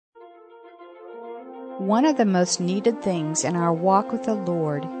One of the most needed things in our walk with the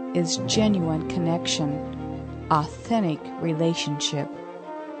Lord is genuine connection, authentic relationship.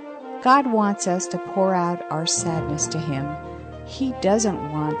 God wants us to pour out our sadness to Him. He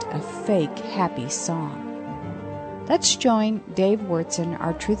doesn't want a fake happy song. Let's join Dave Wurtson,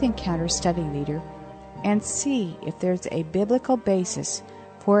 our Truth Encounter study leader, and see if there's a biblical basis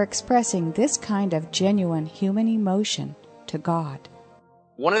for expressing this kind of genuine human emotion to God.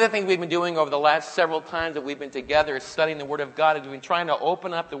 One of the things we've been doing over the last several times that we've been together is studying the Word of God, is we've been trying to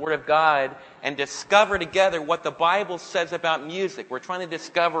open up the Word of God and discover together what the Bible says about music. We're trying to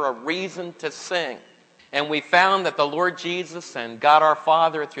discover a reason to sing. And we found that the Lord Jesus and God our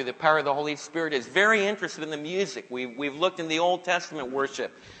Father, through the power of the Holy Spirit, is very interested in the music. We've looked in the Old Testament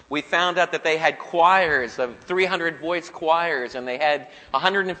worship. We found out that they had choirs of 300 voice choirs, and they had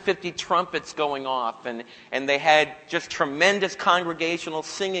 150 trumpets going off, and they had just tremendous congregational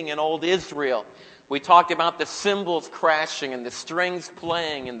singing in old Israel. We talked about the cymbals crashing and the strings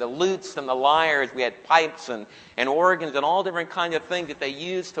playing and the lutes and the lyres. We had pipes and organs and all different kinds of things that they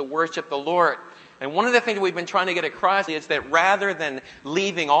used to worship the Lord. And one of the things we've been trying to get across is that rather than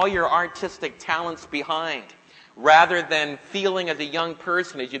leaving all your artistic talents behind, rather than feeling as a young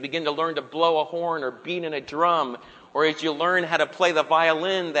person as you begin to learn to blow a horn or beat in a drum, or as you learn how to play the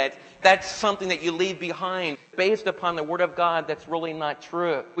violin, that's something that you leave behind based upon the Word of God, that's really not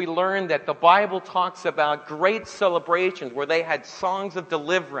true. We learned that the Bible talks about great celebrations where they had songs of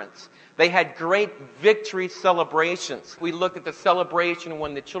deliverance. They had great victory celebrations. We looked at the celebration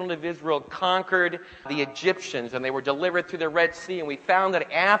when the children of Israel conquered the Egyptians and they were delivered through the Red Sea. And we found that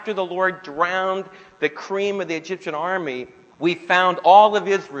after the Lord drowned the cream of the Egyptian army, we found all of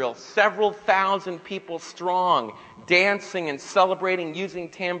Israel, several thousand people strong, dancing and celebrating, using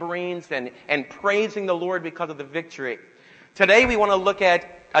tambourines and praising the Lord because of the victory. Today we want to look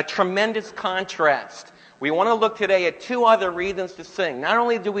at a tremendous contrast. We want to look today at two other reasons to sing. Not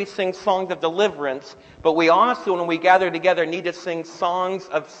only do we sing songs of deliverance, but we also, when we gather together, need to sing songs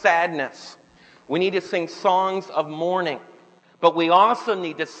of sadness. We need to sing songs of mourning. But we also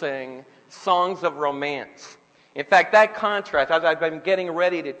need to sing songs of romance. In fact, that contrast, as I've been getting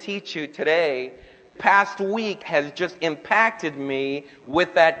ready to teach you today, past week has just impacted me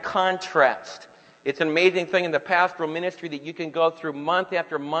with that contrast. It's an amazing thing in the pastoral ministry that you can go through month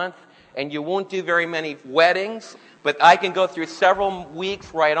after month and you won't do very many weddings, but I can go through several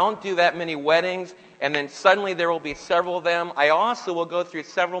weeks where I don't do that many weddings, and then suddenly there will be several of them. I also will go through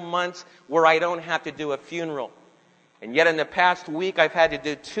several months where I don't have to do a funeral. And yet in the past week, I've had to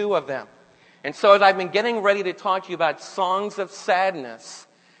do two of them. And so as I've been getting ready to talk to you about songs of sadness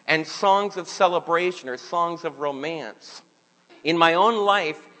and songs of celebration or songs of romance, in my own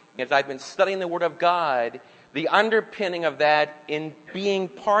life, as I've been studying the Word of God, the underpinning of that in being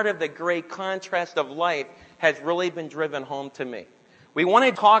part of the great contrast of life has really been driven home to me. We want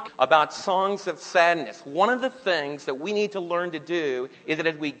to talk about songs of sadness. One of the things that we need to learn to do is that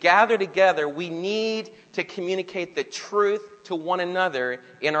as we gather together, we need to communicate the truth to one another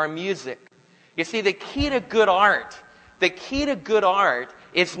in our music. You see, the key to good art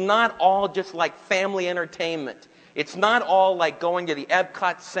is not all just like family entertainment. It's not all like going to the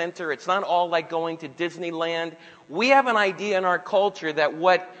Epcot Center. It's not all like going to Disneyland. We have an idea in our culture that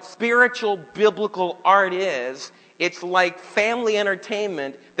what spiritual biblical art is, it's like family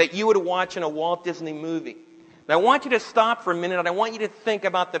entertainment that you would watch in a Walt Disney movie. Now I want you to stop for a minute and I want you to think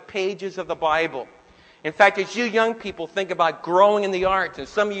about the pages of the Bible. In fact, as you young people think about growing in the arts, and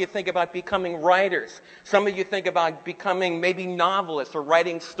some of you think about becoming writers, some of you think about becoming maybe novelists or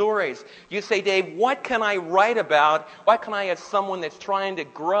writing stories, you say, Dave, what can I write about? What can I, as someone that's trying to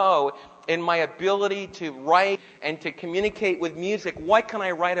grow in my ability to write and to communicate with music, what can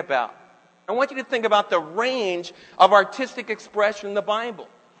I write about? I want you to think about the range of artistic expression in the Bible.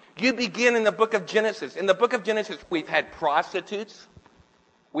 You begin in the book of Genesis. In the book of Genesis, we've had prostitutes.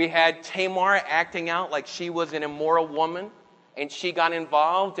 We had Tamar acting out like she was an immoral woman, and she got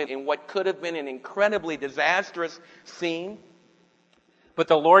involved in what could have been an incredibly disastrous scene. But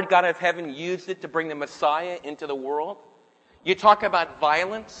the Lord God of heaven used it to bring the Messiah into the world. You talk about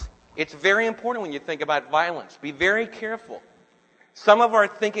violence. It's very important when you think about violence. Be very careful. Some of our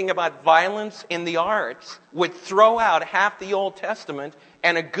thinking about violence in the arts would throw out half the Old Testament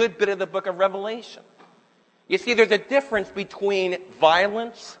and a good bit of the book of Revelation. You see, there's a difference between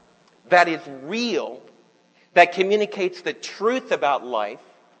violence that is real, that communicates the truth about life,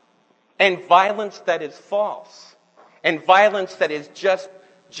 and violence that is false, and violence that is just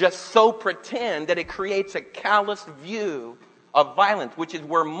so pretend that it creates a callous view of violence, which is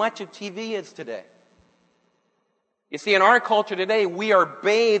where much of TV is today. You see, in our culture today, we are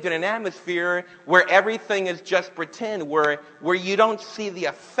bathed in an atmosphere where everything is just pretend, where you don't see the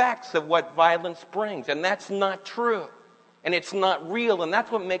effects of what violence brings. And that's not true. And it's not real, and that's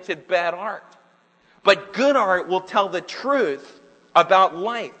what makes it bad art. But good art will tell the truth about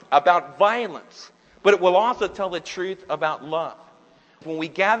life, about violence, but it will also tell the truth about love. When we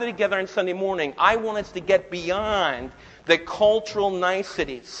gather together on Sunday morning, I want us to get beyond the cultural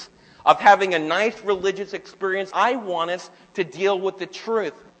niceties of having a nice religious experience. I want us to deal with the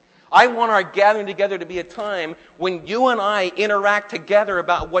truth. I want our gathering together to be a time when you and I interact together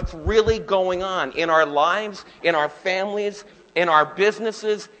about what's really going on in our lives, in our families, in our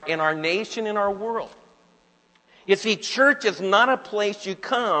businesses, in our nation, in our world. You see, church is not a place you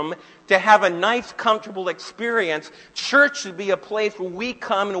come to have a nice, comfortable experience. Church should be a place where we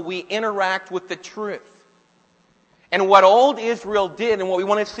come and we interact with the truth. And what old Israel did, and what we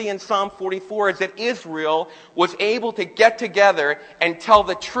want to see in Psalm 44, is that Israel was able to get together and tell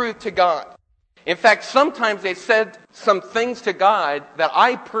the truth to God. In fact, sometimes they said some things to God that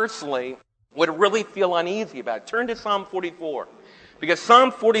I personally would really feel uneasy about. Turn to Psalm 44. Because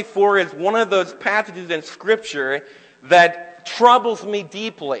Psalm 44 is one of those passages in Scripture that troubles me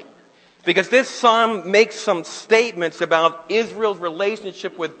deeply. Because this psalm makes some statements about Israel's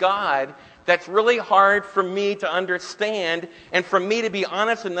relationship with God that's really hard for me to understand and for me to be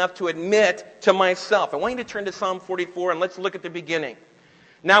honest enough to admit to myself. I want you to turn to Psalm 44 and let's look at the beginning.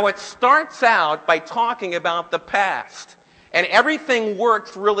 Now it starts out by talking about the past. And everything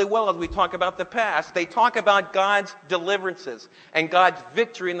works really well as we talk about the past. They talk about God's deliverances and God's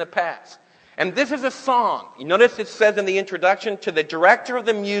victory in the past. And this is a song. You notice it says in the introduction, to the director of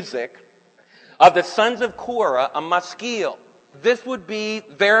the music of the sons of Korah, a maskil. This would be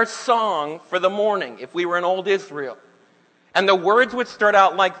their song for the morning if we were in old Israel. And the words would start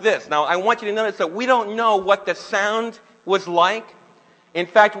out like this. Now, I want you to notice that we don't know what the sound was like. In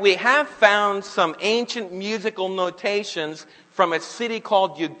fact, we have found some ancient musical notations from a city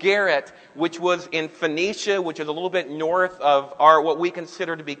called Ugarit, which was in Phoenicia, which is a little bit north of what we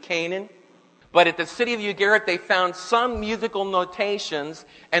consider to be Canaan. But at the city of Ugarit, they found some musical notations,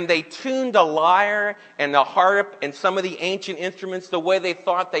 and they tuned a lyre and a harp and some of the ancient instruments the way they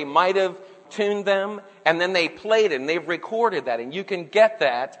thought they might have tuned them, and then they played it, and they've recorded that, and you can get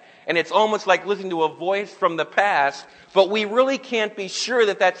that, and it's almost like listening to a voice from the past, but we really can't be sure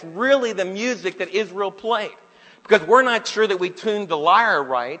that that's really the music that Israel played, because we're not sure that we tuned the lyre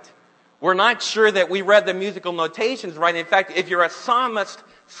right. We're not sure that we read the musical notations right. In fact, if you're a psalmist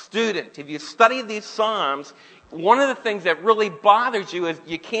student, if you study these psalms, one of the things that really bothers you is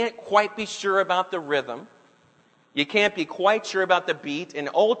you can't quite be sure about the rhythm. You can't be quite sure about the beat. In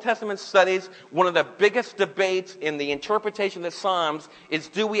Old Testament studies, one of the biggest debates in the interpretation of the Psalms is,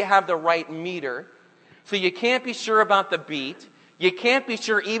 do we have the right meter? So you can't be sure about the beat. You can't be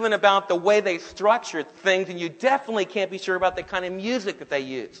sure even about the way they structured things, and you definitely can't be sure about the kind of music that they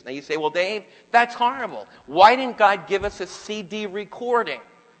use. Now you say, well, Dave, that's horrible. Why didn't God give us a CD recording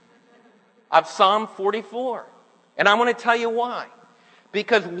of Psalm 44? And I want to tell you why.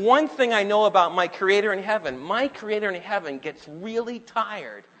 Because one thing I know about my Creator in heaven gets really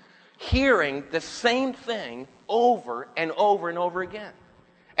tired hearing the same thing over and over and over again.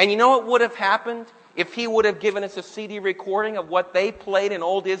 And you know what would have happened if he would have given us a CD recording of what they played in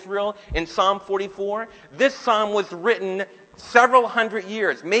old Israel in Psalm 44? This psalm was written several hundred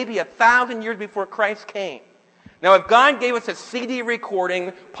years, maybe 1,000 years before Christ came. Now, if God gave us a CD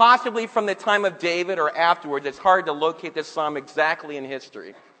recording, possibly from the time of David or afterwards, it's hard to locate this psalm exactly in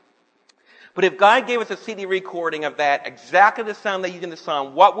history. But if God gave us a CD recording of that, exactly the sound they used in the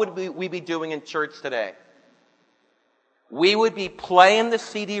psalm, what would we be doing in church today? We would be playing the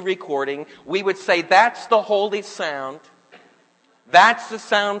CD recording. We would say, that's the holy sound. That's the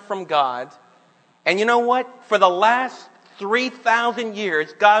sound from God. And you know what? For the last 3,000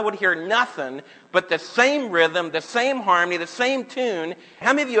 years, God would hear nothing but the same rhythm, the same harmony, the same tune.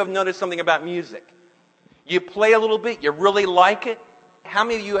 How many of you have noticed something about music? You play a little bit, you really like it. How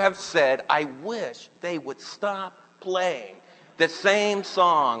many of you have said, I wish they would stop playing the same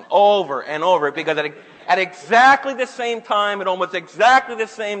song over and over, because at exactly the same time, at almost exactly the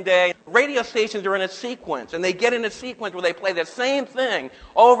same day, radio stations are in a sequence, and they get in a sequence where they play the same thing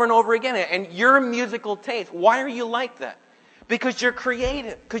over and over again. And your musical taste, why are you like that? Because you're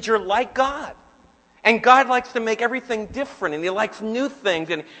creative, because you're like God. And God likes to make everything different, and He likes new things,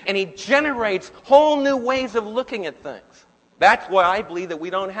 and He generates whole new ways of looking at things. That's why I believe that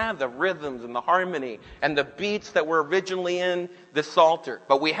we don't have the rhythms and the harmony and the beats that were originally in the Psalter.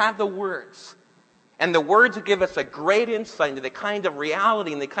 But we have the words. And the words give us a great insight into the kind of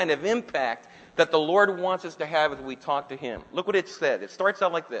reality and the kind of impact that the Lord wants us to have as we talk to him. Look what it said. It starts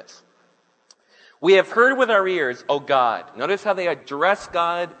out like this. We have heard with our ears, O God. Notice how they address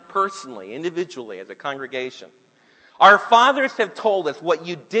God personally, individually, as a congregation. Our fathers have told us what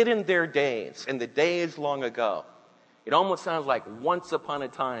you did in their days, in the days long ago. It almost sounds like once upon a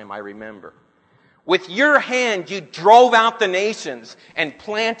time, I remember. With your hand, you drove out the nations and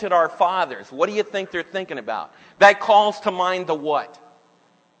planted our fathers. What do you think they're thinking about? That calls to mind the what?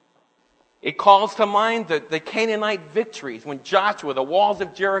 It calls to mind the Canaanite victories when Joshua, the walls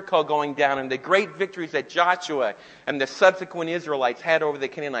of Jericho going down, and the great victories that Joshua and the subsequent Israelites had over the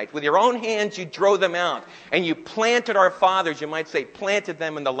Canaanites. With your own hands, you drove them out, and you planted our fathers, you might say, planted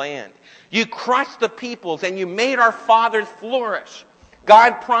them in the land. You crushed the peoples, and you made our fathers flourish.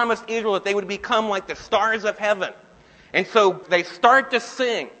 God promised Israel that they would become like the stars of heaven. And so they start to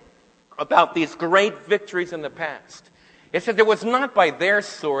sing about these great victories in the past. It says it was not by their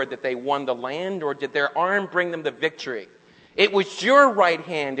sword that they won the land, or did their arm bring them the victory. It was your right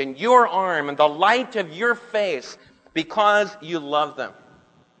hand and your arm and the light of your face, because you love them.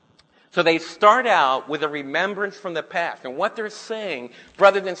 So they start out with a remembrance from the past. And what they're saying,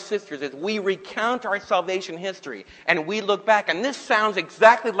 brothers and sisters, is we recount our salvation history and we look back. And this sounds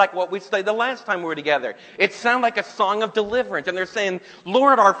exactly like what we studied the last time we were together. It sounds like a song of deliverance. And they're saying,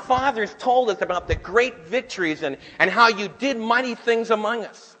 Lord, our fathers told us about the great victories and how you did mighty things among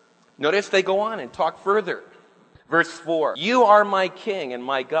us. Notice they go on and talk further. Verse 4, you are my king and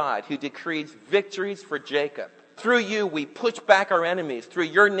my God, who decrees victories for Jacob. Through you we push back our enemies. Through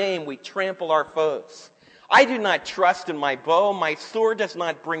your name we trample our foes. I do not trust in my bow. My sword does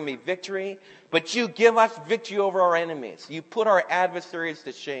not bring me victory. But you give us victory over our enemies. You put our adversaries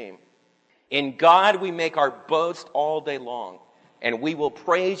to shame. In God we make our boast all day long, and we will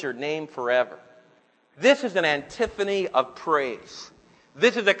praise your name forever. This is an antiphony of praise.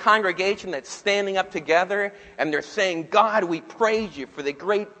 This is a congregation that's standing up together, and they're saying, God, we praise you for the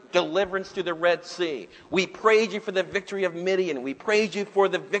great deliverance through the Red Sea. We praise you for the victory of Midian. We praise you for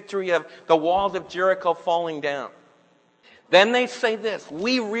the victory of the walls of Jericho falling down. Then they say this,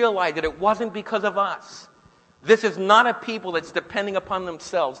 we realize that it wasn't because of us. This is not a people that's depending upon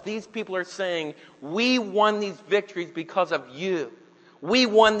themselves. These people are saying, we won these victories because of you. We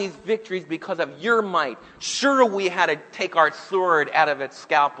won these victories because of your might. Sure, we had to take our sword out of its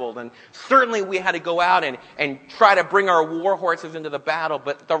scalpel, and certainly we had to go out and try to bring our war horses into the battle,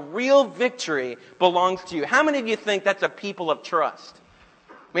 but the real victory belongs to you. How many of you think that's a people of trust?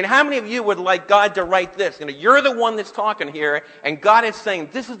 I mean, how many of you would like God to write this? You know, you're the one that's talking here, and God is saying,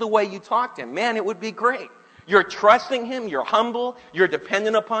 this is the way you talk to him. Man, it would be great. You're trusting him, you're humble, you're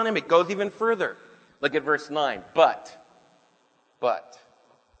dependent upon him. It goes even further. Look at verse 9. But.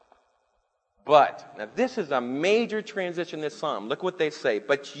 Now this is a major transition in this psalm. Look what they say.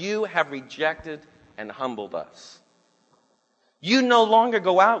 But you have rejected and humbled us. You no longer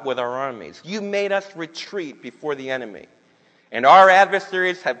go out with our armies. You made us retreat before the enemy. And our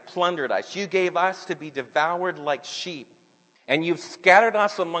adversaries have plundered us. You gave us to be devoured like sheep. And you've scattered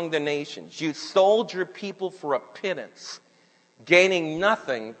us among the nations. You sold your people for a pittance, gaining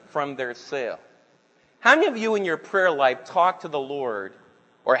nothing from their sale. How many of you in your prayer life talk to the Lord,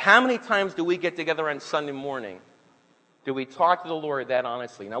 or how many times do we get together on Sunday morning? Do we talk to the Lord that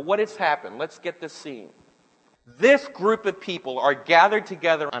honestly? Now, what has happened? Let's get this scene. This group of people are gathered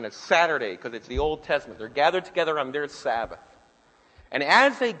together on a Saturday, because it's the Old Testament. They're gathered together on their Sabbath. And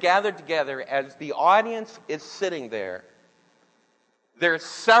as they gather together, as the audience is sitting there, there's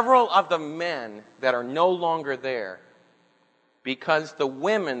several of the men that are no longer there because the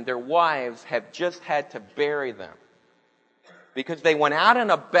women, their wives, have just had to bury them. Because they went out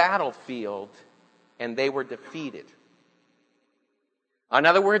on a battlefield and they were defeated. In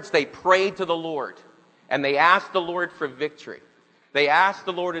other words, they prayed to the Lord and they asked the Lord for victory. They asked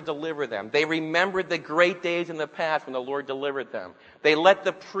the Lord to deliver them. They remembered the great days in the past when the Lord delivered them. They let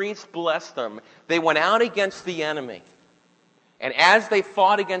the priests bless them. They went out against the enemy. And as they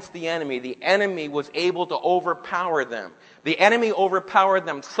fought against the enemy was able to overpower them. The enemy overpowered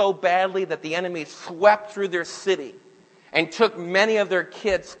them so badly that the enemy swept through their city and took many of their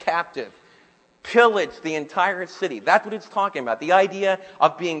kids captive, pillaged the entire city. That's what it's talking about, the idea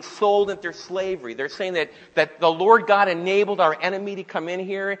of being sold into slavery. They're saying that the Lord God enabled our enemy to come in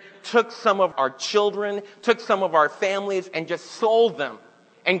here, took some of our children, took some of our families, and just sold them.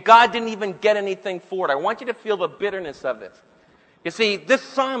 And God didn't even get anything for it. I want you to feel the bitterness of this. You see, this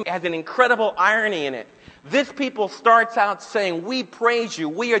psalm has an incredible irony in it. This people starts out saying, we praise you,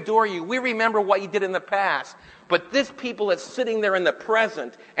 we adore you, we remember what you did in the past. But this people is sitting there in the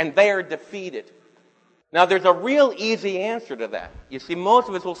present, and they are defeated. Now, there's a real easy answer to that. You see, most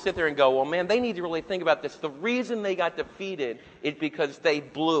of us will sit there and go, well, man, they need to really think about this. The reason they got defeated is because they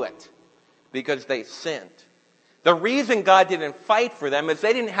blew it, because they sinned. The reason God didn't fight for them is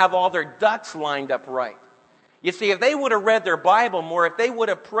they didn't have all their ducks lined up right. You see, if they would have read their Bible more, if they would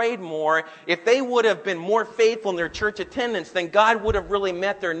have prayed more, if they would have been more faithful in their church attendance, then God would have really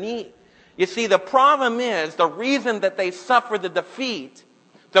met their need. You see, the problem is, the reason that they suffered the defeat,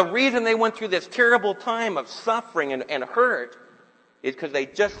 the reason they went through this terrible time of suffering and hurt, is because they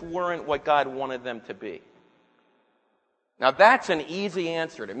just weren't what God wanted them to be. Now that's an easy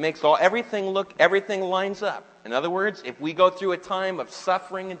answer. It makes everything lines up. In other words, if we go through a time of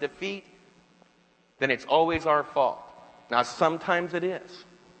suffering and defeat, then it's always our fault. Now sometimes it is.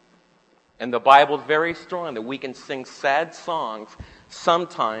 And the Bible's very strong that we can sing sad songs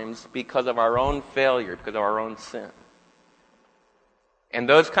sometimes because of our own failure, because of our own sin. And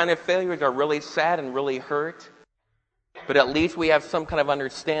those kind of failures are really sad and really hurt. But at least we have some kind of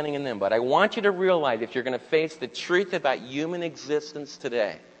understanding in them. But I want you to realize, if you're going to face the truth about human existence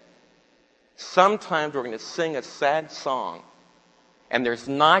today, sometimes we're going to sing a sad song, and there's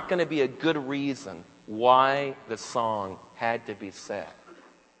not going to be a good reason why the song had to be sad.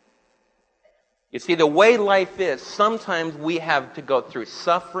 You see, the way life is, sometimes we have to go through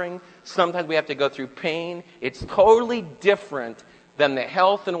suffering, sometimes we have to go through pain. It's totally different than the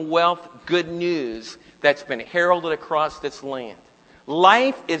health and wealth good news that's been heralded across this land.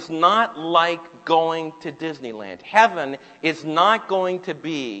 Life is not like going to Disneyland. Heaven is not going to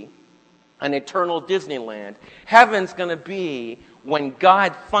be an eternal Disneyland. Heaven's going to be when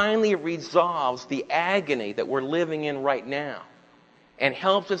God finally resolves the agony that we're living in right now and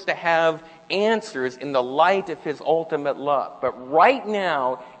helps us to have answers in the light of His ultimate love. But right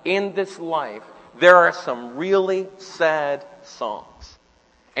now, in this life, there are some really sad songs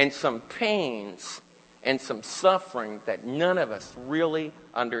and some pains and some suffering that none of us really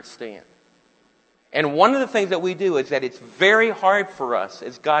understand. And one of the things that we do is that it's very hard for us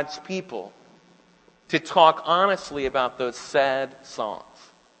as God's people to talk honestly about those sad songs.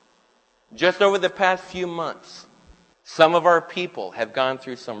 Just over the past few months, some of our people have gone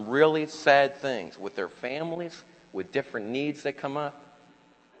through some really sad things with their families, with different needs that come up.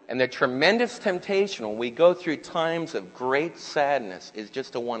 And the tremendous temptation when we go through times of great sadness is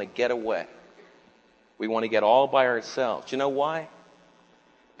just to want to get away. We want to get all by ourselves. You know why?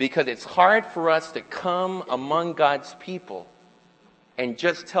 Because it's hard for us to come among God's people and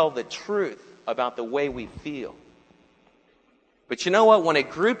just tell the truth about the way we feel. But you know what? When a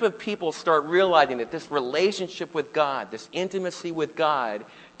group of people start realizing that this relationship with God, this intimacy with God,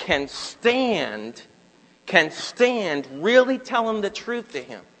 can stand really telling the truth to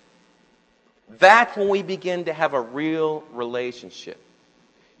Him, that's when we begin to have a real relationship.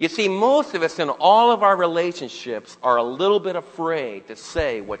 You see, most of us in all of our relationships are a little bit afraid to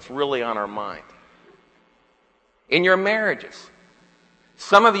say what's really on our mind. In your marriages,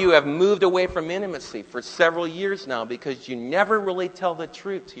 some of you have moved away from intimacy for several years now because you never really tell the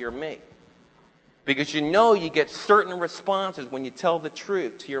truth to your mate. Because you know you get certain responses when you tell the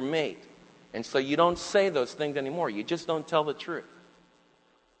truth to your mate. And so you don't say those things anymore. You just don't tell the truth.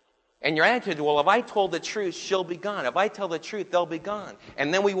 And your attitude is, well, if I told the truth, she'll be gone. If I tell the truth, they'll be gone.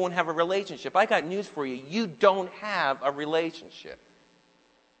 And then we won't have a relationship. I got news for you. You don't have a relationship.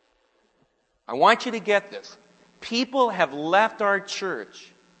 I want you to get this. People have left our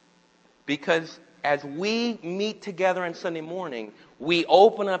church because as we meet together on Sunday morning, we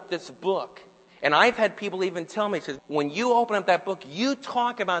open up this book. And I've had people even tell me, says, when you open up that book, you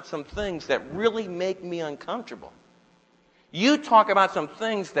talk about some things that really make me uncomfortable. You talk about some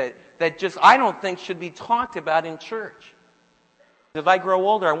things that just I don't think should be talked about in church. As I grow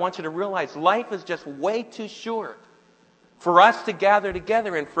older, I want you to realize life is just way too short for us to gather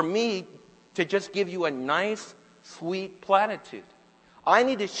together and for me to just give you a nice, sweet platitude. I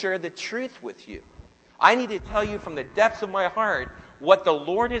need to share the truth with you. I need to tell you from the depths of my heart what the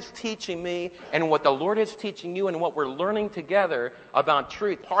Lord is teaching me and what the Lord is teaching you and what we're learning together about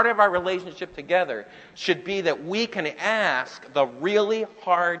truth. Part of our relationship together should be that we can ask the really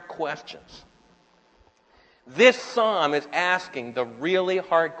hard questions. This psalm is asking the really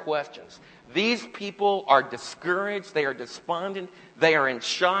hard questions. These people are discouraged, they are despondent, they are in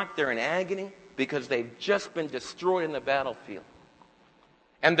shock, they're in agony because they've just been destroyed in the battlefield.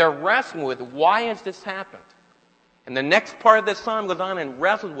 And they're wrestling with, why has this happened? And the next part of the psalm goes on and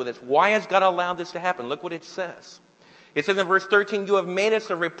wrestles with this. Why has God allowed this to happen? Look what it says. It says in verse 13, you have made us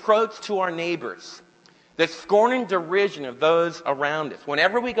a reproach to our neighbors, the scorn and derision of those around us.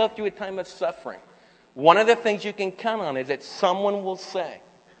 Whenever we go through a time of suffering, one of the things you can count on is that someone will say,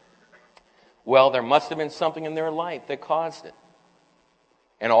 Well, there must have been something in their life that caused it.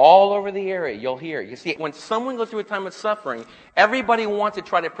 And all over the area, you'll hear. You see, when someone goes through a time of suffering, everybody wants to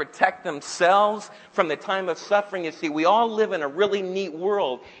try to protect themselves from the time of suffering. You see, we all live in a really neat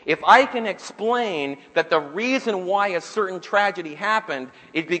world. If I can explain that the reason why a certain tragedy happened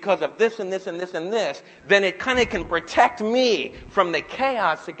is because of this and this and this and this, then it kind of can protect me from the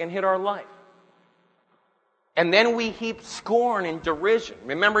chaos that can hit our life. And then we heap scorn and derision.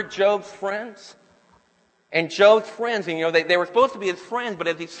 Remember Job's friends? And Job's friends, and they were supposed to be his friends, but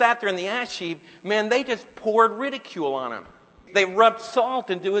as he sat there in the ash heap, man, they just poured ridicule on him. They rubbed salt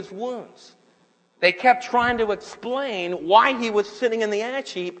into his wounds. They kept trying to explain why he was sitting in the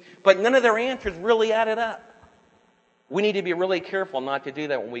ash heap, but none of their answers really added up. We need to be really careful not to do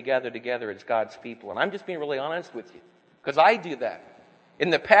that when we gather together as God's people. And I'm just being really honest with you, because I do that. In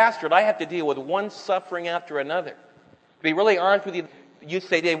the pastorate, I have to deal with one suffering after another. To be really honest with you, you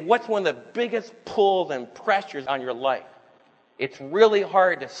say, Dave, what's one of the biggest pulls and pressures on your life? It's really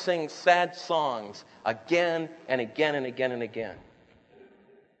hard to sing sad songs again and again and again and again.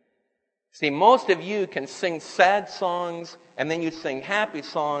 See, most of you can sing sad songs and then you sing happy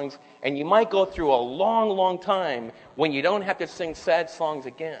songs, and you might go through a long, long time when you don't have to sing sad songs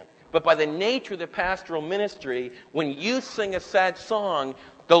again. But by the nature of the pastoral ministry, when you sing a sad song,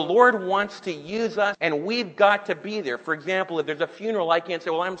 the Lord wants to use us, and we've got to be there. For example, if there's a funeral, I can't say,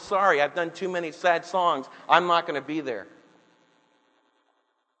 well, I'm sorry, I've done too many sad songs. I'm not going to be there.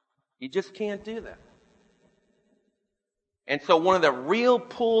 You just can't do that. And so one of the real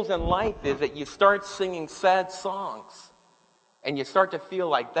pulls in life is that you start singing sad songs, and you start to feel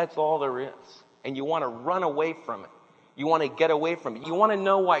like that's all there is. And you want to run away from it. You want to get away from it. You want to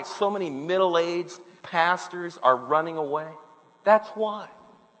know why so many middle-aged pastors are running away? That's why.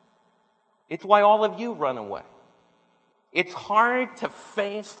 It's why all of you run away. It's hard to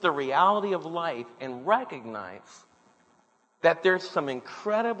face the reality of life and recognize that there's some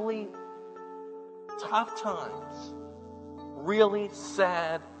incredibly tough times, really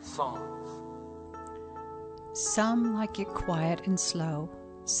sad songs. Some like it quiet and slow,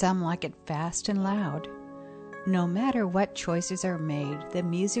 some like it fast and loud. No matter what choices are made, the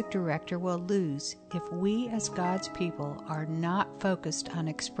music director will lose if we as God's people are not focused on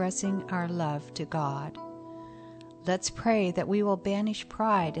expressing our love to God. Let's pray that we will banish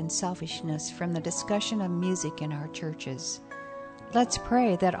pride and selfishness from the discussion of music in our churches. Let's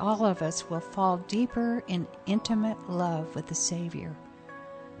pray that all of us will fall deeper in intimate love with the Savior.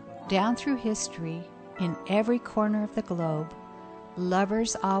 Down through history, in every corner of the globe,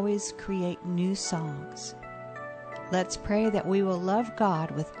 lovers always create new songs. Let's pray that we will love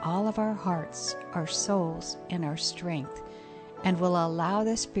God with all of our hearts, our souls, and our strength, and will allow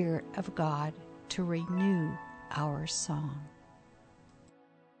the Spirit of God to renew our song.